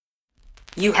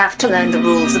You have to learn the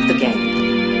rules of the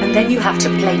game, and then you have to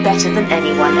play better than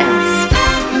anyone else.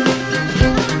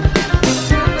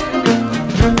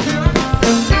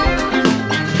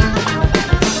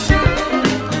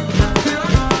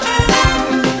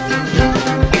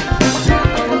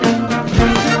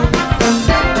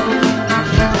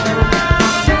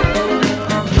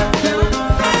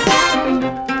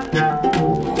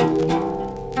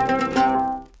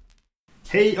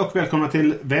 Hej och välkomna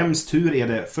till Vems tur är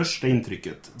det första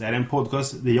intrycket? Det är en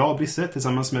podcast där jag och Brisse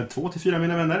tillsammans med 2-4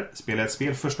 mina vänner spelar ett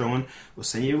spel första gången och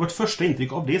sen ger vi vårt första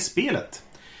intryck av det spelet.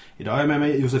 Idag är jag med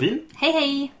mig Josefin. Hej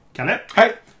hej. Kalle.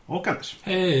 Hej. Och Anders.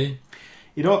 Hej.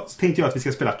 Idag tänkte jag att vi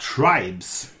ska spela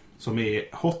Tribes, som är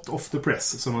hot off the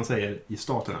press som man säger i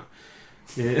staterna.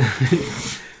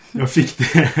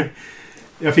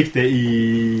 Jag fick det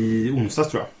i onsdags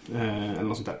tror jag. Eller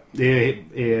något sånt där. Det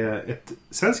är ett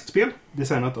svenskt spel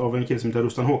designat av en kille som heter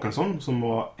Rustan Håkansson, som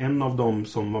var en av dem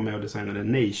som var med och designade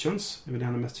Nations. Det är det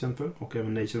han är mest känd för. Och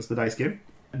även Nations the Dice Game.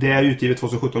 Det är utgivet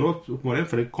 2017 uppenbarligen,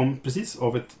 för det kom precis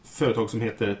av ett företag som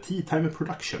heter Tea Time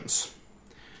Productions.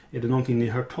 Är det någonting ni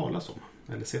har hört talas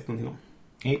om? Eller sett någonting om?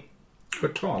 Nej.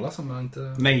 Hört talas om det inte.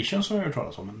 Nations har jag hört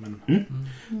talas om. Men...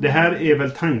 Det här är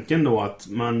väl tanken då att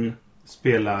man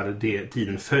spelar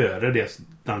tiden före det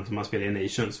som man spelar i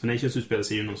Nations. För Nations utspelar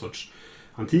sig ju någon sorts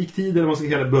antik tid, eller man ska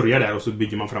kalla det, börja där och så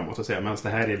bygger man framåt så att säga. Medan det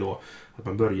här är då att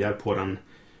man börjar på den...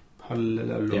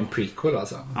 Det är en prequel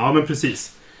alltså. Ja, men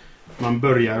precis. Man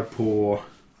börjar på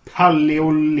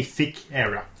Paleolithic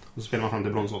era och så spelar man fram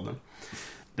till bronsåldern.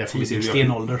 Där får vi se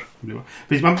stenålder.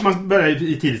 Precis, man börjar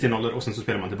i tidig stenålder och sen så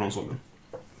spelar man till bronsåldern.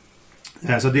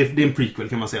 Så det är en prequel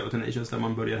kan man säga till Nations, där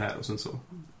man börjar här och sen så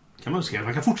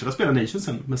man kan fortsätta spela Nations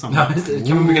sen med samma. Ja, det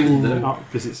kan man bygga vidare. Ja,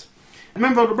 precis.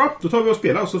 Men vad bra, då tar vi och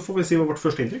spelar och så får vi se vad vårt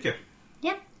första intryck är.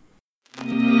 Ja.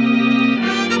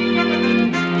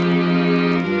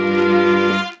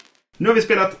 Nu har vi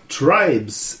spelat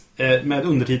Tribes med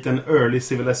undertiteln Early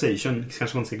Civilization.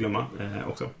 Kanske man ska glömma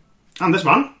också. Anders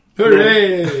vann.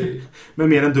 Hurray! Med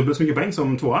mer än dubbelt så mycket poäng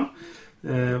som tvåan.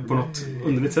 På något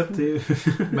underligt sätt.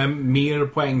 Med mer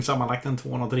poäng sammanlagt än 2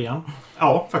 och 3.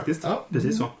 Ja, faktiskt. Ja.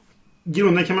 Precis så.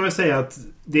 Grunden kan man väl säga att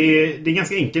det är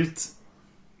ganska enkelt.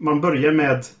 Man börjar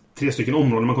med 3 stycken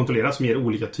områden man kontrollerar som ger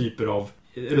olika typer av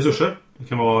resurser. Det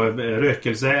kan vara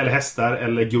rökelse eller hästar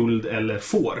eller guld eller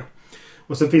får.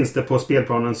 Och sen finns det på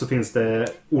spelplanen så finns det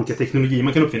olika teknologier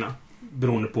man kan uppfinna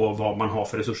beroende på vad man har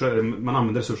för resurser. Man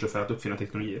använder resurser för att uppfinna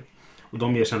teknologier. Och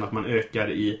de ger sen att man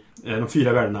ökar i de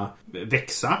 4 värdena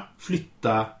växa,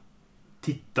 flytta,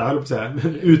 titta,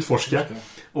 utforska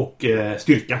och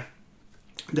styrka.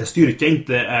 Där styrka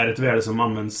inte är ett värde som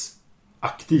används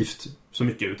aktivt så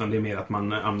mycket, utan det är mer att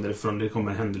man använder det från det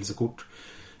kommer en händelsekort.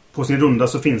 På sin runda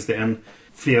så finns det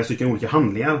flera stycken olika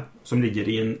handlingar som ligger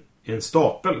i en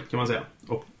stapel kan man säga.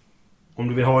 Och om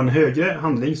du vill ha en högre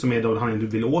handling som är den handling du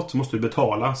vill åt, så måste du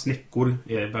betala snäckor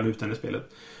i valutan i spelet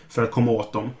för att komma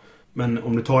åt dem. Men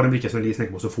om du tar en bricka som ligger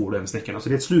snäckor på så får du även snäckorna. Så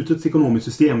det är ett slutet ekonomiskt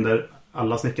system där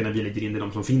alla snäckorna vi lägger in är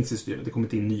de som finns i systemet. Det kommer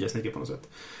inte in nya snäckor på något sätt.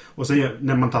 Och sen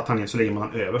när man tagit handlingen så lägger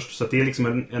man den överst. Så att det är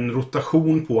liksom en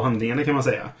rotation på handlingarna kan man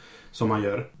säga. Som man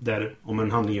gör. Där om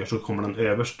en handling gör så kommer den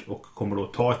överst och kommer då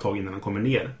ta ett tag innan den kommer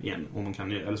ner igen. Om man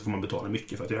kan, eller så får man betala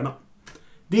mycket för att göra det.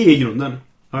 Det är grunden.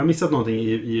 Har jag missat någonting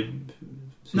i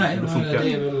Nej,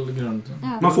 det är väl grunden.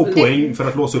 Man får poäng för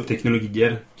att låsa upp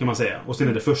teknologier kan man säga. Och sen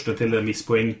är det första till en viss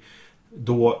poäng.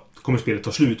 Då kommer spelet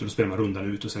ta slut och då spelar man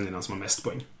rundan ut och sen är det den som har mest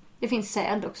poäng. Det finns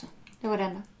säd också. Det var det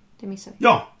enda. Det missade vi.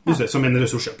 Ja, just det. Som en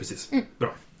resurs, precis.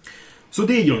 Bra. Så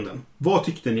det är grunden. Vad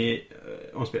tyckte ni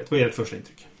om spelet? Vad är ert första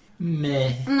intryck?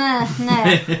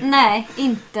 Nej,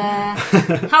 inte.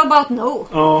 How about no?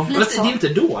 Ja. Det är ju inte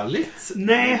dåligt.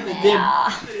 Nej.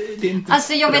 Det är inte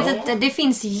alltså jag bra. vet inte, det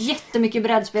finns jättemycket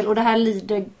brädspel och det här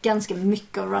lider ganska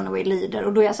mycket av Runaway lider.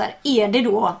 Och då är jag så här, är det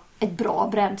då ett bra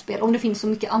brädspel? Om det finns så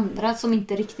mycket andra som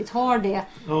inte riktigt har det.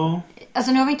 Ja.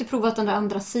 Alltså nu har vi inte provat den där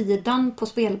andra sidan på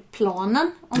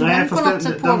spelplanen. Om Nej, den på något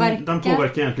sätt påverkar. Den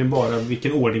påverkar egentligen bara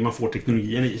vilken ordning man får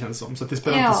teknologin i, känns som. Så att det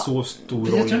spelar inte så stor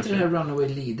roll. Jag tror inte det här Runaway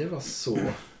Leader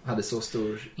hade så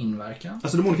stor inverkan.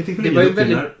 Alltså de olika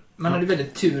teknologierna man hade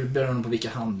väldigt tur beroende på vilka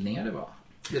handlingar det var.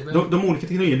 De olika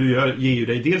teknologier du gör ger ju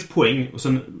dig dels poäng och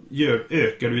sen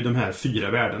ökar du de här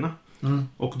 4 värdena.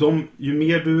 Och ju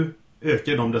mer du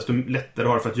ökar dem, desto lättare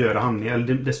har det för att göra handlingar,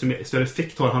 eller desto större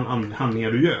effekt har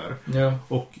handlingar du gör. Ja.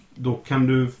 Och då kan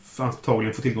du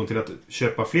antagligen få tillgång till att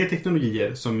köpa fler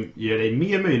teknologier som ger dig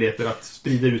mer möjligheter att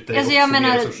sprida ut dig. Alltså jag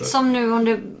menar, som nu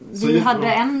om vi hade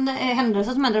en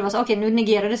händelse som hände, det var så okej, nu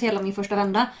negerades hela min första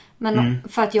vända, men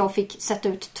för att jag fick sätta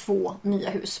ut 2 nya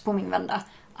hus på min vända.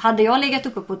 hade jag legat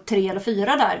uppe på 3 eller 4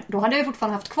 där, då hade jag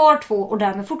fortfarande haft kvar 2 och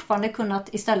därmed fortfarande kunnat,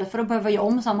 istället för att behöva göra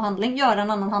om samma handling, göra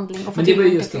en annan handling och få tillgång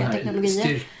till fler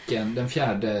teknologier. Styrkan, den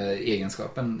fjärde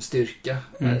egenskapen, styrka,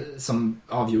 som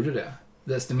avgjorde det.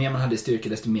 Desto mer man hade styrka,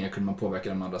 desto mer kunde man påverka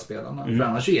de andra spelarna. För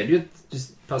annars är det ju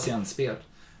ett patientspel.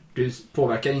 Du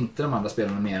påverkar inte de andra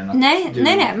spelarna mer än att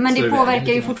nej, men det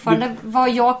påverkar ju fortfarande vad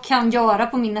jag kan göra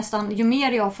på min nästan. Ju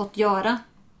mer jag har fått göra,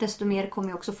 desto mer kommer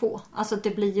jag också få. Alltså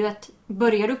det blir ju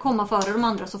börjar du komma före de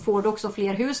andra så får du också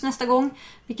fler hus nästa gång.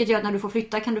 Vilket gör att när du får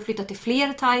flytta kan du flytta till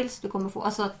fler tiles. Du kommer få,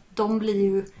 alltså att de blir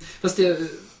ju... Fast det...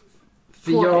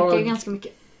 påverkar ju ganska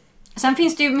mycket. Sen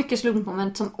finns det ju mycket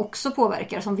slumpmoment som också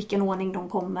påverkar, som vilken ordning de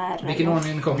kommer. Vilken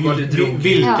ordning de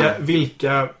kommer.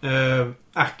 Vilka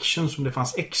actions som det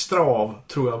fanns extra av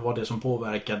tror jag var det som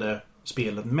påverkade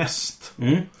spelet mest.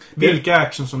 Vilka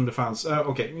actions som det fanns.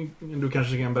 Okej, du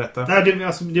kanske kan berätta.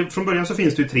 Nej, från början så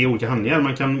finns det ju 3 olika handlingar.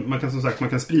 Man kan som sagt, man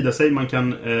kan sprida sig, man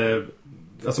kan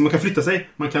flytta sig,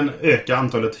 man kan öka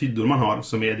antalet hyddor man har,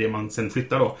 som är det man sen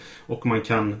flyttar då. Och man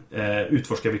kan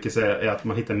utforska, vilket är att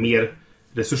man hittar mer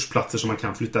resursplatser som man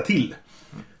kan flytta till.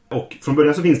 Och från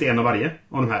början så finns det en av varje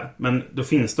av de här. Men då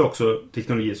finns det också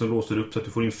teknologier som låser upp så att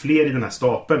du får in fler i den här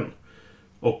stapeln.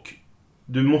 Och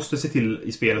du måste se till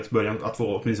i spelets början att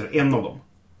få åtminstone en av dem.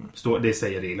 Det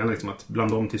säger reglerna, liksom, att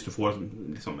bland dem tills du får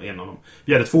liksom, en av dem.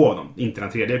 Vi hade 2 av dem, inte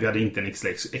den tredje. Vi hade inte en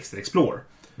extra explore.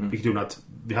 Vilket gjorde att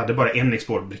vi hade bara en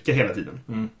explore-bricka hela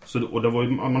tiden. Och då var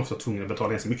man ofta tvungen att betala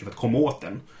ganska mycket för att komma åt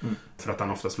den. För att han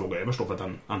oftast låg överst då, för att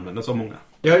den användes av många.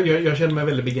 Jag kände mig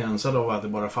väldigt begränsad av att det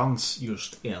bara fanns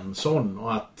just en sån.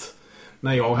 Och att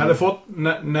när jag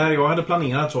hade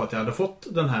planerat så att jag hade fått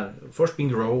den här, först min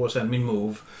grow och sen min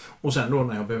move, och sen då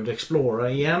när jag behövde explora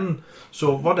igen,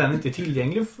 så var den inte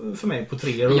tillgänglig för mig på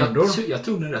 3 rundor. Jag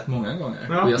tog den rätt många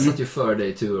gånger. Och jag satt ju för dig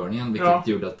i turordningen, vilket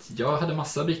gjorde att jag hade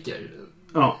massa brickor.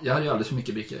 Ja. Jag hade ju alldeles för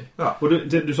mycket brickor. Ja. Och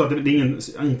du sa att det är ingen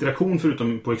interaktion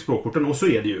förutom på explore-korten. Och så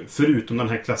är det ju. Förutom den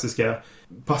här klassiska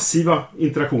passiva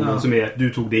interaktionen som är du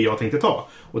tog det jag tänkte ta.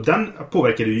 Och den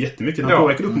påverkar ju jättemycket. Den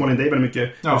påverkar uppenbarligen dig väldigt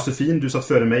mycket. Josefin, du satt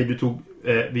före mig. Du tog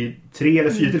vid 3 eller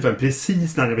 4 tillfällen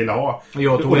precis när jag ville ha.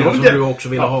 Jag tog den som du också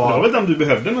ville ha. Det var väl den du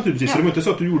behövde naturligtvis. Så det var inte så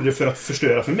att du gjorde det för att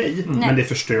förstöra för mig. Men det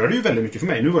förstörde ju väldigt mycket för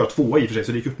mig. Nu var jag 2 i och för sig,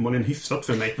 så det gick uppenbarligen hyfsat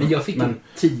för mig. Men jag fick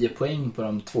 10 poäng på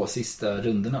de 2 sista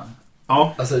rundorna.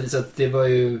 Ja. Alltså, så att det var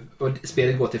ju... Och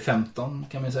spelet går till 15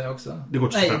 kan man säga också. Det går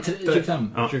till 25. Nej, 25.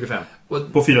 Ja. 25.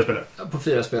 Och, på 4 spelare. På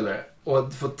 4 spelare. Och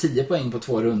att få 10 poäng på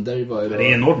 2 runder var ju... Det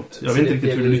är enormt. Jag vet inte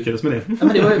riktigt hur du lyckades med det. Ja,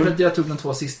 men det var ju för att jag tog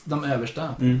de översta.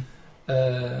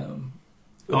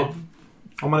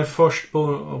 Om man är först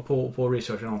på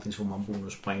research eller någonting så får man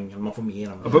bonuspoäng. Eller man får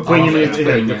mer. Poängen är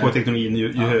högre på teknologin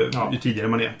ju tidigare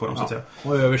man är på dem, så att säga.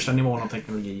 Och översta nivån av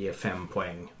teknologi ger 5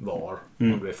 poäng var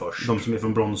om du är först. De som är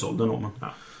från bronsåldern då.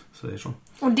 Så det är så.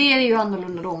 Och det är ju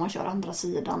annorlunda då om man kör andra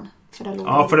sidan.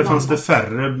 För det fanns det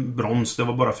färre brons. Det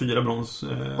var bara 4 brons.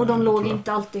 Och de låg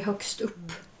inte alltid högst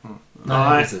upp.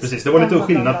 Nej, precis. Det var lite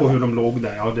skillnad på hur de låg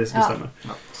där. Ja, det stämmer.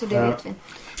 Så det vet vi.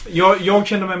 Jag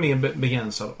kände mig mer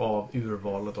begränsad av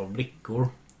urvalet av brickor.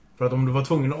 För att om du var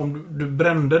tvungen, om du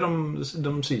brände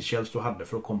de seashells du hade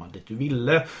för att komma dit du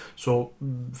ville, så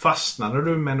fastnade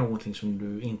du med någonting som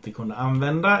du inte kunde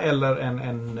använda, eller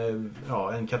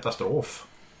en katastrof.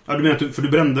 Ja, du menar att för du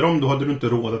brände dem, då hade du inte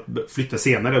råd att flytta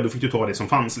senare, och då fick du ta det som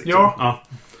fanns liksom. Ja.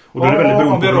 Och då är det väldigt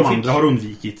beroende på vad de andra har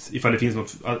undvikit, ifall det finns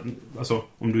något, alltså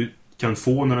om du kan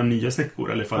få några nya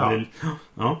snäckor eller ifall det,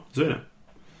 så är det.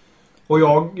 Och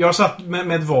jag satt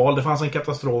med ett val. Det fanns en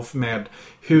katastrof med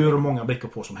hur många brickor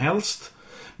på som helst.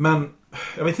 Men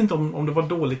jag vet inte om det var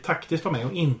dåligt taktiskt för mig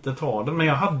att inte ta den. Men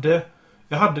jag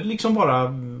hade liksom bara,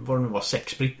 vad det nu var,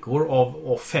 6 brickor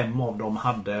och 5 av dem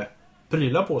hade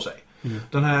prylar på sig.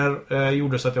 Den här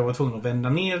gjorde så att jag var tvungen att vända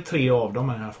ner 3 av dem,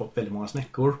 men jag har fått väldigt många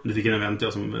snäckor. Du fick en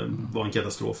event som var en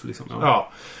katastrof liksom.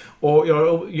 Ja. Och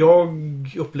jag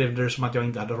upplevde det som att jag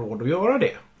inte hade råd att göra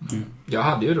det. Jag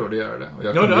hade ju råd att göra det. Och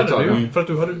jag det hade du ju. För att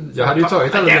jag hade ju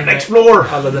tagit alla dina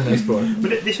Explore.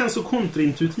 Men det känns så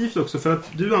kontraintuitivt också. För att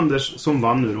du, Anders, som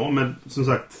vann nu då, med som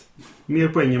sagt mer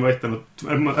poäng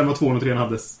än vad 2 och 3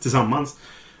 hade tillsammans.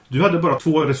 Du hade bara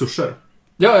 2 resurser.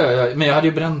 Ja, men jag hade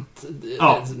ju bränt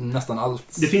nästan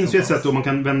allt. Det finns ju ett sätt då man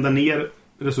kan vända ner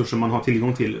resurser man har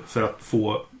tillgång till för att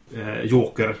få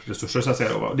joker-resurser, så att säga.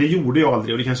 Det gjorde jag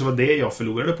aldrig, och det kanske var det jag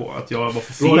förlorade på. Att jag var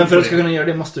för fel. Men för att du ska kunna göra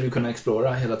det måste du kunna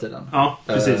explora hela tiden. Ja,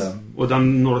 precis. Och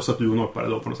den så att du och norpade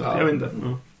då på något sätt. Jag vet inte.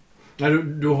 Nej,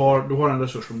 du har en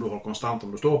resurs som du har konstant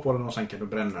om du står på den, och sen kan du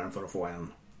bränna den för att få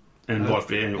en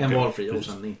valfri. En valfri och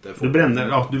sen inte få...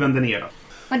 Du vänder ner.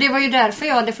 Men det var ju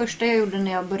därför det första jag gjorde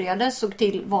när jag började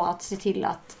var att se till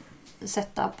att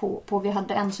sätta på vi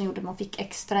hade en som gjorde att man fick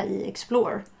extra i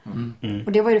Explore.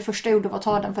 Och det var ju det första jag gjorde var att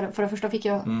ta den. För det första fick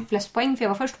jag flest poäng för jag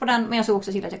var först på den. Men jag såg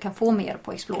också till att jag kan få mer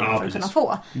på Explore för att kunna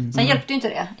få. Sen hjälpte ju inte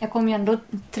det. Jag kom ju ändå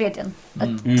 3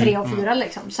 av 4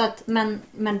 liksom. Så att, men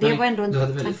det var ändå... Du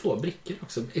hade väldigt få brickor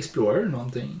också. Explorer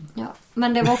någonting. Ja,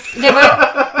 men det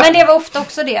var ofta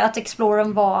också det att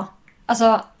Explorern var...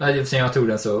 Alltså, nej, sen jag tog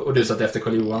den så, och du satt efter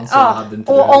Karl Johan så ja, hade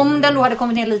inte och det. om den då hade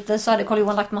kommit ner lite så hade Karl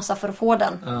Johan lagt massa för att få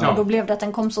den. Och då blev det att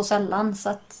den kom så sällan så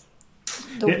att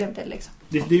då blev det liksom.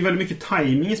 Det är väldigt mycket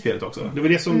timing i spelet också. Det var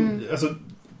det som, alltså,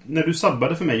 när du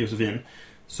sabbade för mig Josefin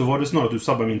så var det snarare att du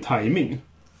sabbade min timing.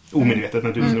 Omedvetet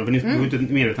naturligtvis. Det var inte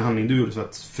en medveten handling du gjorde för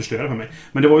att förstöra för mig.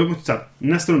 Men det var ju så att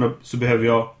nästa runda så behöver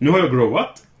jag, nu har jag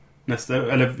growat.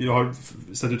 Eller jag har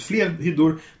satt ut fler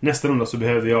hyddor. Nästa runda så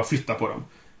behöver jag flytta på dem.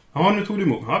 Ja, nu tog du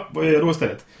emot. Ja, vad är jag då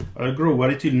istället? Jag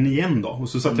growade tydligen igen då. Och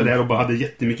så satt jag där och bara hade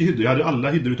jättemycket hyddor. Jag hade alla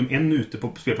hyddor utom en ute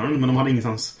på spelplanen. Men de hade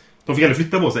ingenstans... De fick aldrig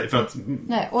flytta på sig för att...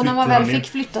 Nej, och när man väl fick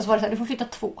flytta så var det så här, du får flytta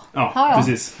 2. Ja,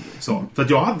 precis. Så. För att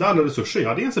jag hade alla resurser. Jag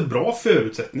hade ganska bra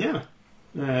förutsättningar.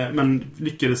 Men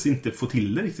lyckades inte få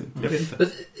till det riktigt. Jag vet inte.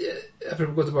 Jag får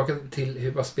gå tillbaka till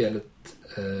hur var spelet...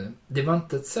 Det var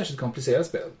inte ett särskilt komplicerat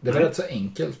spel. Det var rätt så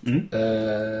enkelt.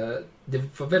 Det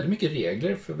var väldigt mycket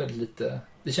regler för väldigt lite...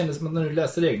 Det kändes som att när du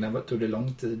läste reglerna tog det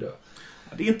lång tid.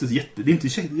 Det är inte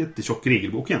jättetjock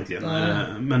regelbok egentligen.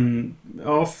 Men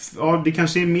ja, det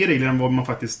kanske är mer regler än vad man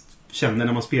faktiskt känner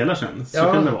när man spelar sen. Så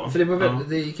kan det vara. För det var väldigt,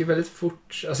 det gick ju väldigt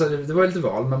fort. Alltså det var lite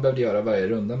val man behövde göra varje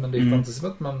runda. Men det var inte som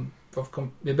att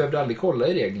vi behövde aldrig kolla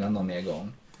i reglerna någon mer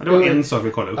gång. Ja, det var en sak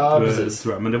vi kollade upp,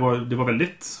 tror jag. Men det var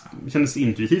väldigt... Det kändes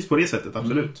intuitivt på det sättet,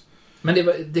 absolut. Men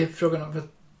det är frågan om... För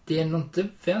det är nog inte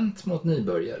vänt mot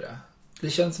nybörjare. Det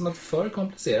känns som att för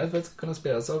komplicerat för att kunna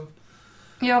spelas av...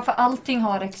 Ja, för allting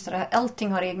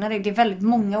har egna regler. Det är väldigt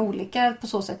många olika på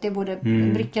så sätt. Det är både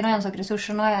brickorna är en sak,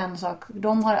 resurserna är en sak.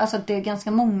 Alltså det är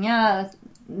ganska många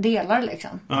delar liksom.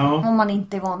 Om man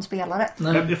inte är van spelare.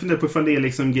 Jag funderar på ifall det är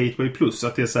liksom Gateway Plus.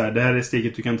 Att det är så här, det här är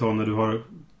steget du kan ta när du har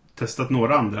testat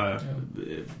några andra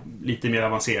lite mer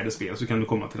avancerade spel. Så kan du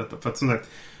komma till detta. För att, sånt där,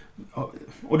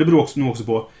 och det beror också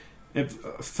på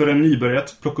för en nybörjare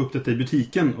att plocka upp detta i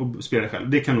butiken och spela själv,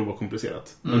 det kan nog vara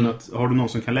komplicerat. Men att har du någon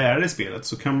som kan lära dig spelet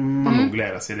så kan man nog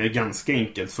lära sig det ganska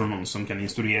enkelt från någon som kan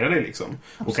instruera dig liksom.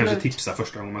 Och kanske tipsa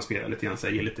första gången man spelar lite grann, så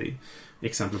ge lite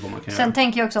exempel på vad man kan göra. Sen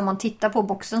tänker jag också om man tittar på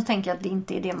boxen så tänker jag att det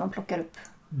inte är det man plockar upp.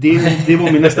 Det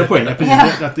var min nästa poäng. Att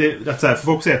så här, för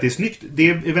folk säger att det är snyggt. Det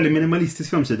är väldigt minimalistisk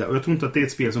framsida och jag tror inte att det är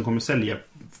ett spel som kommer sälja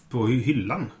på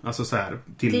hyllan. Alltså så här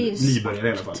till nybörjare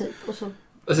i alla fall. Typ, och så.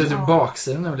 Alltså,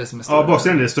 baksidan är väl det som är större. Ja,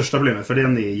 baksidan är det största problemet för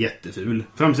den är jätteful.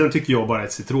 Framsidan tycker jag bara att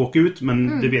det ser tråkigt ut,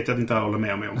 men det vet jag att inte alla håller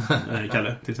med mig om.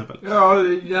 Kalle, till exempel. Ja,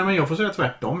 men jag får säga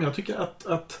tvärtom. Jag tycker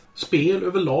att spel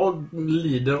överlag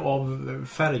lider av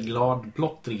färgglad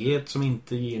plottrighet som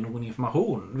inte ger någon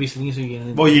information. Visserligen så ger den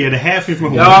inte... Vad ger det här för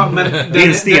information? Ja, men det är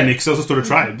en stenyxa och så står det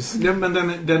Tribes. Ja, men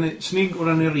den är snygg och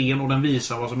den är ren och den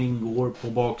visar vad som ingår på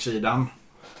baksidan.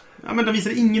 Ja, men den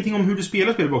visar ingenting om hur du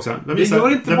spelar spel i baksidan. Det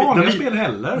gör inte vanliga spel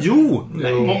heller. Jo!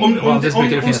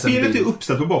 Om spelet är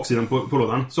uppsatt på baksidan på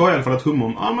lådan så har jag i alla fall ett hum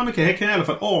om här kan jag i alla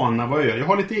fall ana vad jag gör. Jag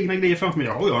har lite egna grejer framför mig.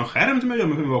 Jag har en skärm som jag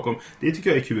gömmer mig bakom. Det tycker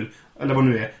jag är kul. Eller vad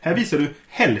nu är. Här visar du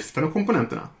hälften av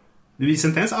komponenterna. Du visar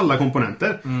inte ens alla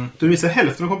komponenter. Du visar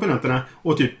hälften av komponenterna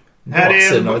och typ här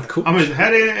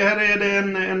är det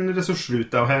en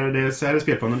resursruta och här är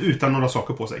spelplanen utan några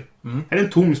saker på sig. Här är en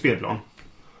tom spelplan.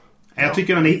 Jag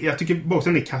tycker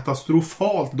baksidan är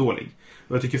katastrofalt dålig.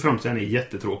 Och jag tycker framsidan är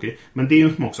jättetråkig. Men det är ju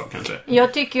en smaksak kanske.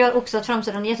 Jag tycker också att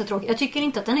framsidan är jättetråkig. Jag tycker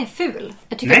inte att den är ful.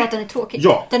 Jag tycker bara att den är tråkig.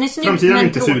 Ja, den är snygg framsidan men är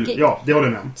inte tråkig. Ful. Ja, det håller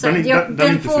jag med om.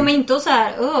 Den får mig inte att så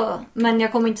här, men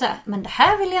jag kommer inte så här, men det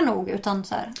här vill jag nog, utan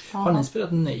så här. Har ni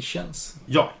spelat Nations?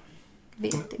 Ja.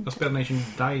 Jag spelar Nation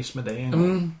Dice med dig.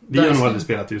 Vi har nog aldrig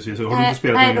spelat just så. Har du inte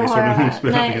spelat det?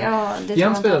 Jag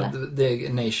har spelat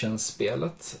det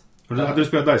Nations-spelet. Hade du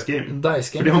spelat Dice Game?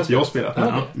 För det har inte jag spelat.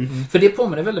 För det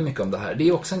påminner väldigt mycket om det här. Det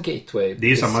är också en gateway. Det är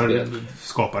ju samma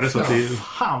skapare. Så det är...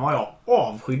 Fan vad jag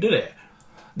avskydde det.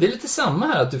 Det är lite samma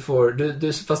här att du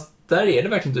får... fast där är det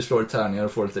verkligen att du slår tärningar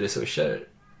och får lite resurser.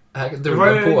 Här drog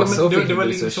man på så det var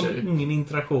liksom ingen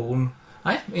interaktion.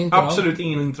 Nej, inte absolut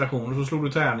ingen interaktion. Och så slog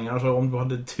du tärningar och så om du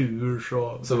hade tur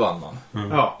så vann man.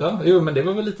 Ja, jo, men det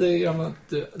var väl lite grann att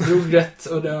du drog rätt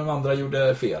och den andra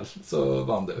gjorde fel. Så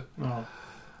vann du. Ja.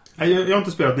 Jag har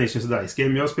inte spelat Nations och Dice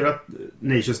Game. Jag har spelat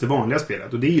Nations det vanliga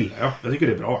spelet. Och det gillar jag. Jag tycker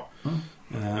det är bra.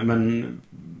 Men...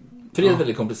 För det är ett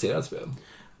väldigt komplicerat spel.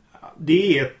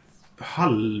 Det är ett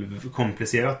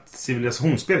halvkomplicerat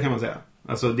civilisationsspel kan man säga.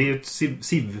 Alltså det är ett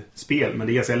Civ-spel, men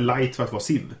det är ganska light för att vara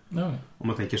Civ. Om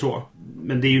man tänker så.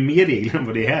 Men det är ju mer regler än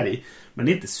vad det är här i. Men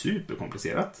det är inte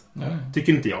superkomplicerat.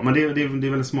 Tycker inte jag. Men det är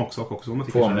väl en smaksak också. Om man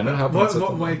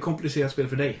vad är ett komplicerat spel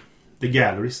för dig? The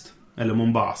Gallerist. Eller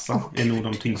Mombasa. Är nog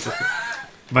de tyngsta.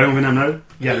 Varje gång vi nämner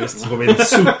Gallerist så får vi en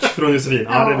suck från Josefin.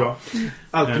 Ja, det är bra.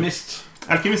 Alchemist.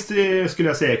 Alchemist skulle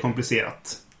jag säga är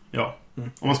komplicerat. Ja.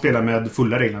 Om man spelar med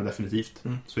fulla reglerna definitivt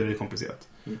så är det komplicerat.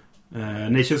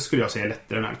 Nations skulle jag säga är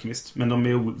lättare än Alchemist. Men de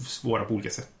är svåra på olika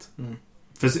sätt.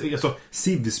 För alltså,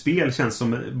 Civ-spel känns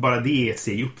som bara det är ett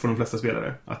steg upp för de flesta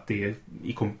spelare. Att det är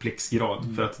i komplex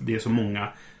grad. För att det är så många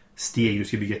steg. Du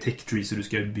ska bygga tech trees och du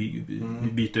ska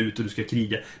byta ut och du ska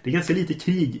kriga. Det är ganska lite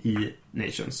krig i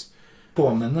Nations.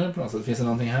 Påminner det på något sätt? Finns det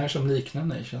någonting här som liknar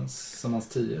Nations som hans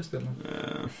tidigare spel?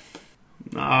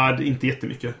 Nej, det är inte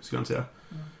jättemycket skulle jag säga.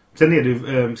 Sen är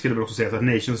det skulle jag också säga att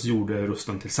Nations gjorde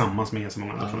Rustan tillsammans med ganska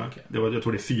många andra. Okay. Jag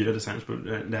tror det är 4 designers.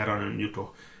 Det här har han gjort då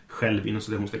själv inom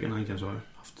citationstecken. Han kanske har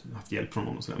haft hjälp från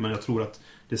någon och sådär. Men jag tror att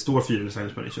det står 4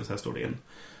 designers på Nations. Här står det en.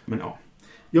 Men ja.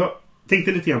 Jag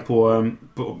tänkte lite grann på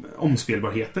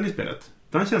omspelbarheten i spelet.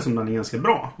 Den känns som den är ganska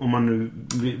bra. Om man nu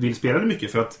vill spela det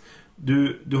mycket. För att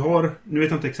du har, nu vet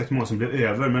jag inte exakt hur många som blev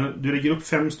över. Men du lägger upp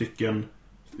 5 stycken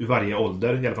i varje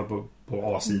ålder. I alla fall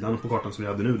på A-sidan på kartan som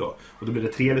vi hade nu då. Och då blir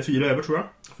det 3 eller 4 över tror jag.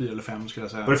 4 eller 5 skulle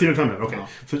jag säga. Var det 4 eller 5 över? Okej.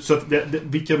 Ja. Så att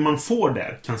vilka man får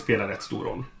där kan spela rätt stor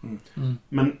roll.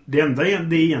 Men det enda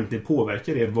det egentligen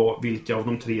påverkar är vilka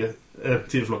av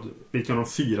de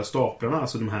 4 staplarna,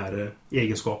 alltså de här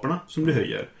egenskaperna som du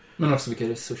höjer. Men också vilka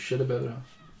resurser det behöver ha.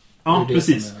 Ja,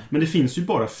 precis. Men det finns ju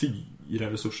bara 4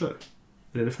 resurser.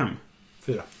 Eller är det 5?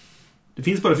 4. Det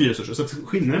finns bara 4 resurser, så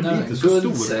skillnaden blir inte så stor.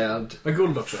 Guldsäd,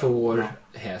 guld också. Får,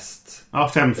 häst.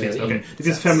 Ja, 5 finns det. Okay. Det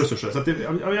finns 5 resurser. Så att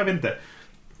jag vet inte.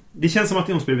 Det känns som att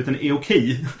omspelbiten är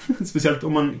okej. Speciellt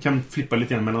om man kan flippa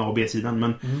lite grann mellan A och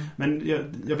B-sidan. Men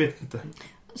jag vet inte.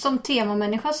 Som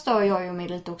temamänniska stör jag ju mig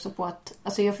lite också på att...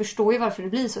 Alltså jag förstår ju varför det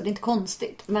blir så. Det är inte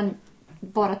konstigt. Men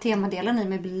bara temadelen i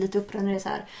mig blir lite upprörd när det är så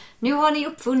här. Nu har ni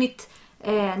uppfunnit...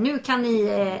 nu kan ni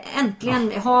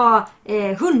äntligen ha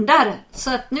hundar.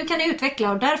 Så att nu kan ni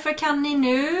utveckla. Och därför kan ni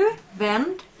nu...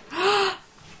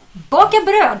 baka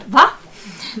bröd. Va?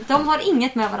 De har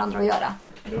inget med varandra att göra.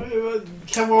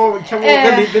 Kan vara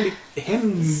väldigt, väldigt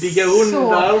händiga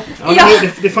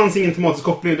hundar. Det fanns ingen tematisk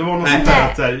koppling. Det var något sånt där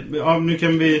att så här,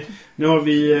 nu har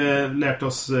vi lärt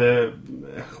oss jag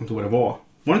kommer inte ihåg vad det var.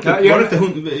 Var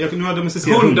det inte nu har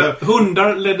domesticerat hundar.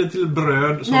 Hundar ledde till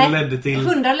bröd som ledde till...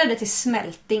 Hundar ledde till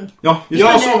smältning. Ja,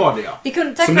 så var det, ja. Vi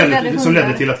kunde, som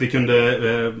ledde till att vi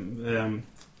kunde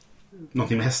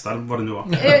någonting med hästar, vad det nu var.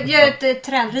 Gör ett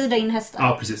träd, rida in hästar.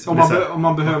 Ja, precis. Om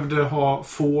man behövde ha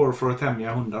får för att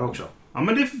tämja hundar också. Ja,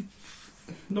 men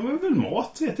de är väl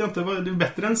mat, vet jag inte. Det är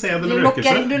bättre än säd eller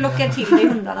rökelse. Du lockar till dig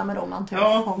hundarna med dem, antar jag.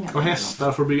 Ja. Och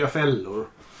hästar för att bygga fällor.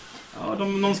 Ja,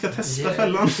 någon ska testa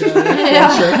fällan.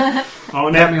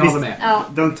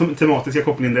 Den tematiska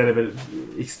kopplingen där är väl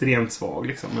extremt svag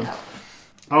liksom. Men,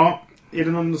 är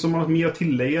det någon som har något mer att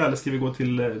tillägga eller ska vi gå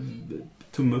till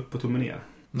tumme upp och tumme ner?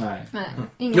 Nej.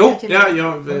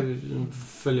 Jag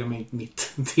följer med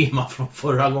mitt tema från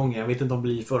förra gången. Jag vet inte om det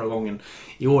blir förra gången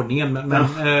i ordningen. Men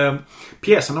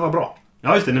pjäserna var bra.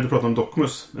 Ja, just det. När vi pratade om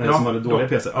Dokmus som hade dåliga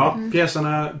pjäser. Ja.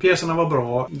 Pjäserna var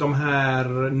bra. De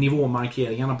här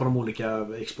nivåmarkeringarna på de olika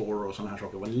Explorer och sådana här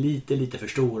saker var lite för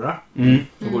stora.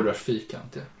 Då borde det vara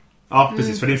fyrkantiga. Ja,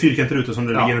 precis. För det är en fyrkant ruta som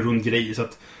det ligger en rund grej. Så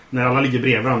att när alla ligger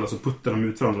bredvid varandra så puttar de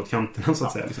ut varandra åt kanterna så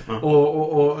att säga. Liksom.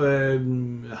 Och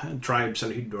tribes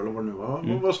eller hyddor eller vad det nu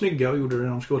var. Var snygga och gjorde det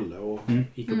de skulle och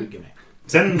gick och byggde med.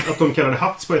 Sen att de kallade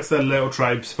huts på ett ställe och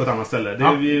tribes på ett annat ställe. Det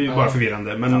är ju bara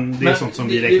förvirrande. Men det är sånt som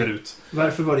vi räknar ut.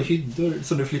 Varför var det hyddor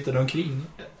som du flyttade omkring?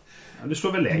 Ja, det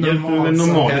står väl läger.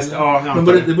 Normaliskt.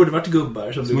 Det borde varit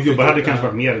gubbar. Som gubbar hade kanske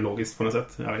varit mer logiskt på något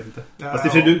sätt. Jag vet inte. Fast det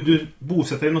är för du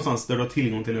bosätter dig någonstans där du har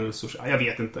tillgång till en resurs. Jag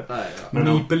vet inte. Men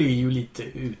Meeple är ju lite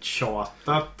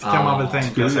uttjatat kan man väl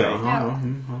tänka sig.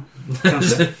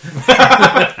 Kanske.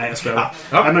 Nej, jag skojar.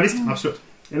 Ja, men visst, absolut.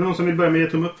 Är det någon som vill börja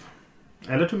med tumme upp?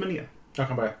 Eller tumme ner? Jag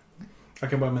kan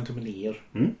börja med en tumme ner.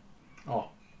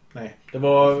 Ja, nej. Det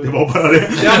var bara det.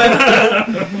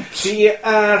 Det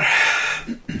är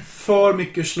för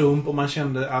mycket slump och man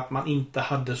kände att man inte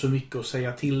hade så mycket att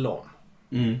säga till om.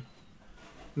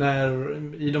 När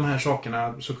i de här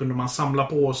sakerna så kunde man samla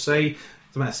på sig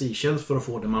de här seashells för att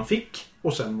få det man fick.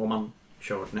 Och sen var man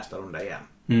kört nästa runda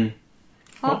igen.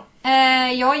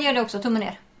 Jag ger det också tumme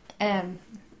ner.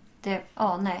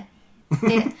 Nej.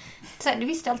 Det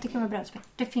visste jag alltid kunde vara brädspel.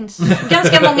 Det finns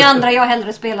ganska många andra jag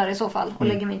hellre spelar i så fall och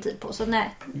lägger min tid på. Så nej.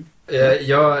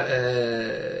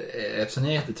 Eftersom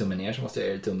jag äter tummen ner så måste jag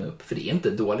göra tumme upp. För det är inte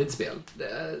ett dåligt spel.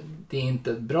 Det är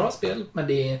inte ett bra spel, men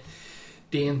det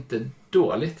är inte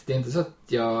dåligt. Det är inte så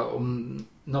att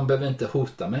någon behöver inte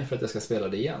hota mig för att jag ska spela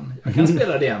det igen. Jag kan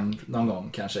spela det igen någon gång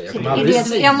kanske.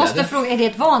 Jag måste fråga, är det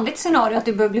ett vanligt scenario att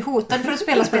du bör bli hotad för att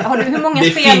spela spel? Hur många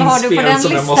spel har du på den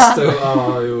listan?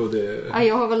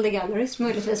 Jag har väl The Galleries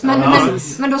möjligtvis.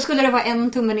 Men då skulle det vara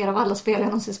en tumme ner av alla spel jag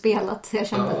någonsin spelat. Jag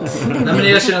känner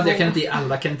att jag kan inte,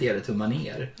 alla kan inte ge det tumma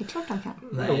ner. Det är klart de kan.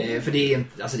 Nej, för det är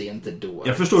inte då.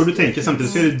 Jag förstår hur du tänker,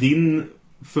 samtidigt så är det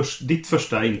ditt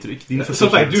första intryck.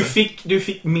 Du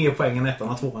fick mer poäng än 1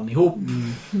 och 2 ihop.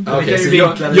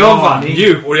 Jag vann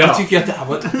ju, och jag tycker att det här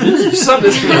var ett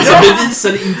lysande spel som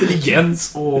bevisade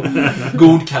intelligens och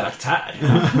god karaktär.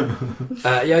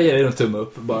 Jag ger er en tumme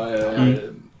upp.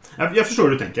 Jag förstår hur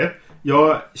du tänker.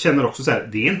 Jag känner också så här,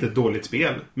 det är inte ett dåligt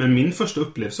spel, men min första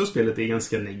upplevelse av spelet är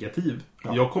ganska negativ.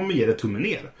 Jag kommer ge det tummen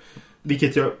ner.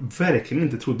 Vilket jag verkligen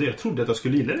inte trodde. Jag trodde att jag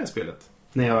skulle gilla det här spelet.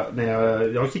 När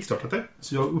jag har kickstartat det.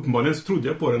 Så uppenbarligen så trodde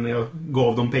jag på det när jag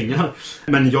gav dem pengar.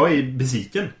 Men jag är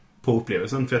besviken på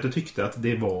upplevelsen för att jag tyckte att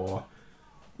det var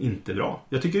inte bra.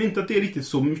 Jag tycker inte att det är riktigt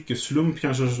så mycket slump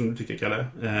kanske som du tycker, Kalle.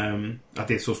 Att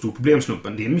det är så stort problem,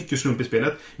 slumpen. Det är mycket slump i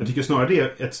spelet. Jag tycker snarare det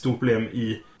är ett stort problem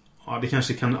i, det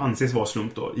kanske kan anses vara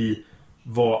slump då, i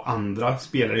vad andra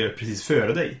spelare gör precis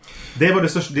före dig. Det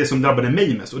var det som drabbade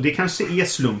mig mest. Och det kanske är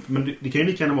slump, men det kan ju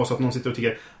lika gärna vara så att någon sitter och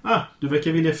tycker du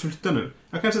verkar vilja flytta nu.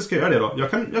 Jag kanske ska göra det då.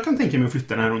 Jag kan tänka mig att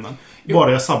flytta den här rundan.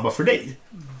 Bara jag sabbar för dig.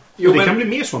 Det kan bli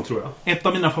mer sånt, tror jag. Ett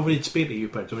av mina favoritspel är ju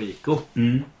Puerto Rico.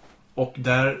 Och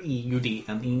där är ju det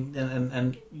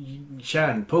en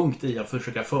kärnpunkt i att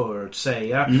försöka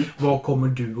förutsäga vad kommer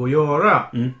du att göra.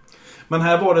 Men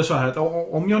här var det så här att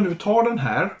om jag nu tar den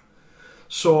här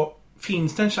så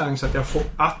finns det en chans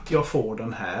att jag får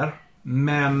den här.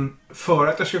 Men för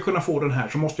att jag ska kunna få den här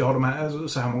så måste jag ha de här,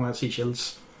 så här många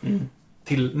seashells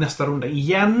till nästa runda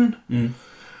igen.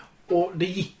 Och det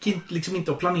gick liksom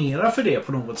inte att planera för det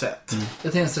på något sätt.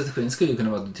 Jag tänkte att strategin skulle kunna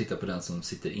vara att du tittar på den som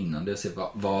sitter innan det och ser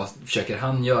vad försöker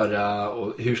han göra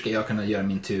och hur ska jag kunna göra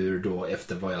min tur då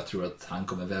efter vad jag tror att han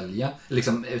kommer välja.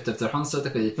 Liksom efter hans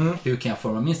strategi, hur kan jag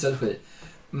forma min strategi?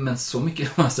 Men så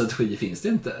mycket strategi finns det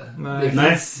inte.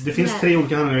 Det finns 3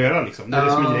 olika handlingar att göra liksom. Det är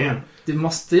det som är grejen. Det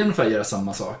måste i alla fall göra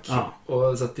samma sak.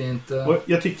 Och så att det inte... Och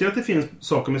jag tycker att det finns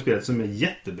saker med spelet som är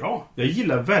jättebra. Jag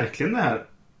gillar verkligen det här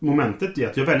momentet i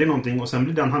att jag väljer någonting och sen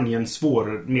blir den handlingen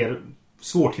mer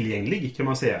svårtillgänglig, kan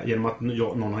man säga, genom att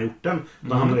någon har gjort den.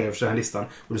 Då hamnar det över den här listan.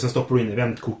 Och sen stoppar du in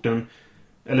eventkorten,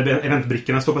 eller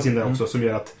eventbrickorna stoppas in där också, som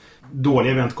gör att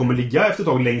dåliga event kommer ligga efter ett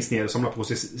tag längst ner och samla på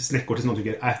sig snäckor tills någon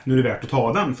tycker nu är det värt att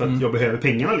ta den för att jag behöver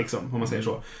pengarna liksom, om man säger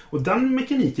så. Och den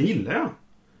mekaniken gillar jag.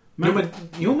 Men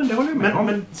det håller jag med om.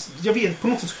 Men jag vet, på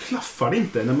något sätt så klaffar det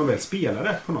inte när man väl spelar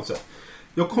det på något sätt.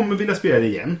 Jag kommer vilja spela det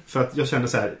igen för att jag kände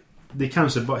så här, det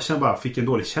kanske bara fick en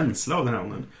dålig känsla av den här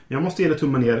gången. Men jag måste ge det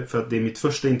tummen ner för att det är mitt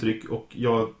första intryck och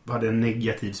jag hade en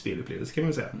negativ spelupplevelse, kan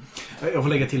man säga. Jag får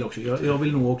lägga till också. Jag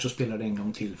vill nog också spela det en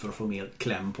gång till för att få mer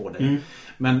kläm på det.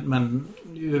 Men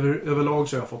överlag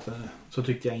så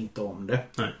tyckte jag inte om det.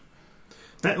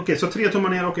 Nej, okej, så 3 tummar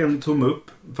ner och en tumme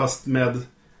upp, fast med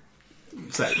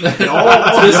det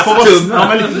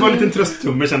var en liten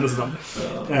trösttumme kändes det som.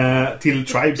 Till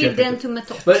Tribes. Bidde en tumme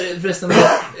topp. Förresten,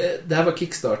 det här var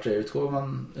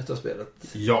Kickstarter-utgåvan utav spelet.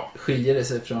 Ja. Skiljer det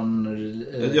sig från...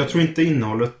 Jag tror inte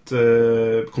innehållet,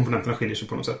 komponenterna skiljer sig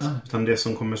på något sätt. Utan det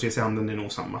som kommer ses i handen är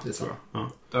nog samma. Det tror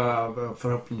jag.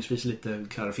 Förhoppningsvis lite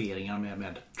klarifieringar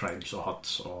med Tribes och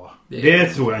Huts och... Det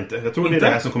tror jag inte. Jag tror det är det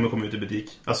här som kommer komma ut i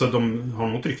butik. Alltså de har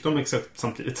nog tryckt dem exakt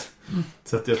samtidigt.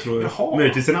 Så att jag tror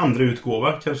möjligtvis en andra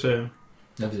utgåva kanske...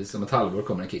 Ja, precis. Som ett halvår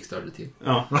kommer en Kickstarter till.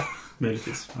 Ja,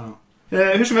 möjligtvis.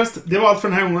 Hur som helst, det var allt för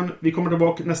den här gången. Vi kommer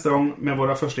tillbaka nästa gång med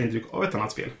våra första intryck av ett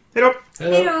annat spel. Hej då!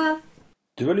 Hej då!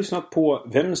 Du har lyssnat på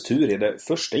Vems tur är det?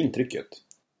 Första intrycket.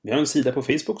 Vi har en sida på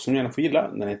Facebook som du gärna får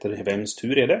gilla. Den heter Vems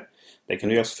tur är det? Där kan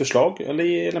du göra förslag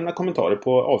eller lämna kommentarer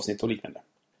på avsnitt och liknande.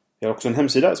 Vi har också en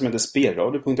hemsida som heter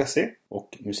spelradio.se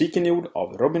och musiken är gjord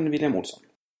av Robin William Olsson.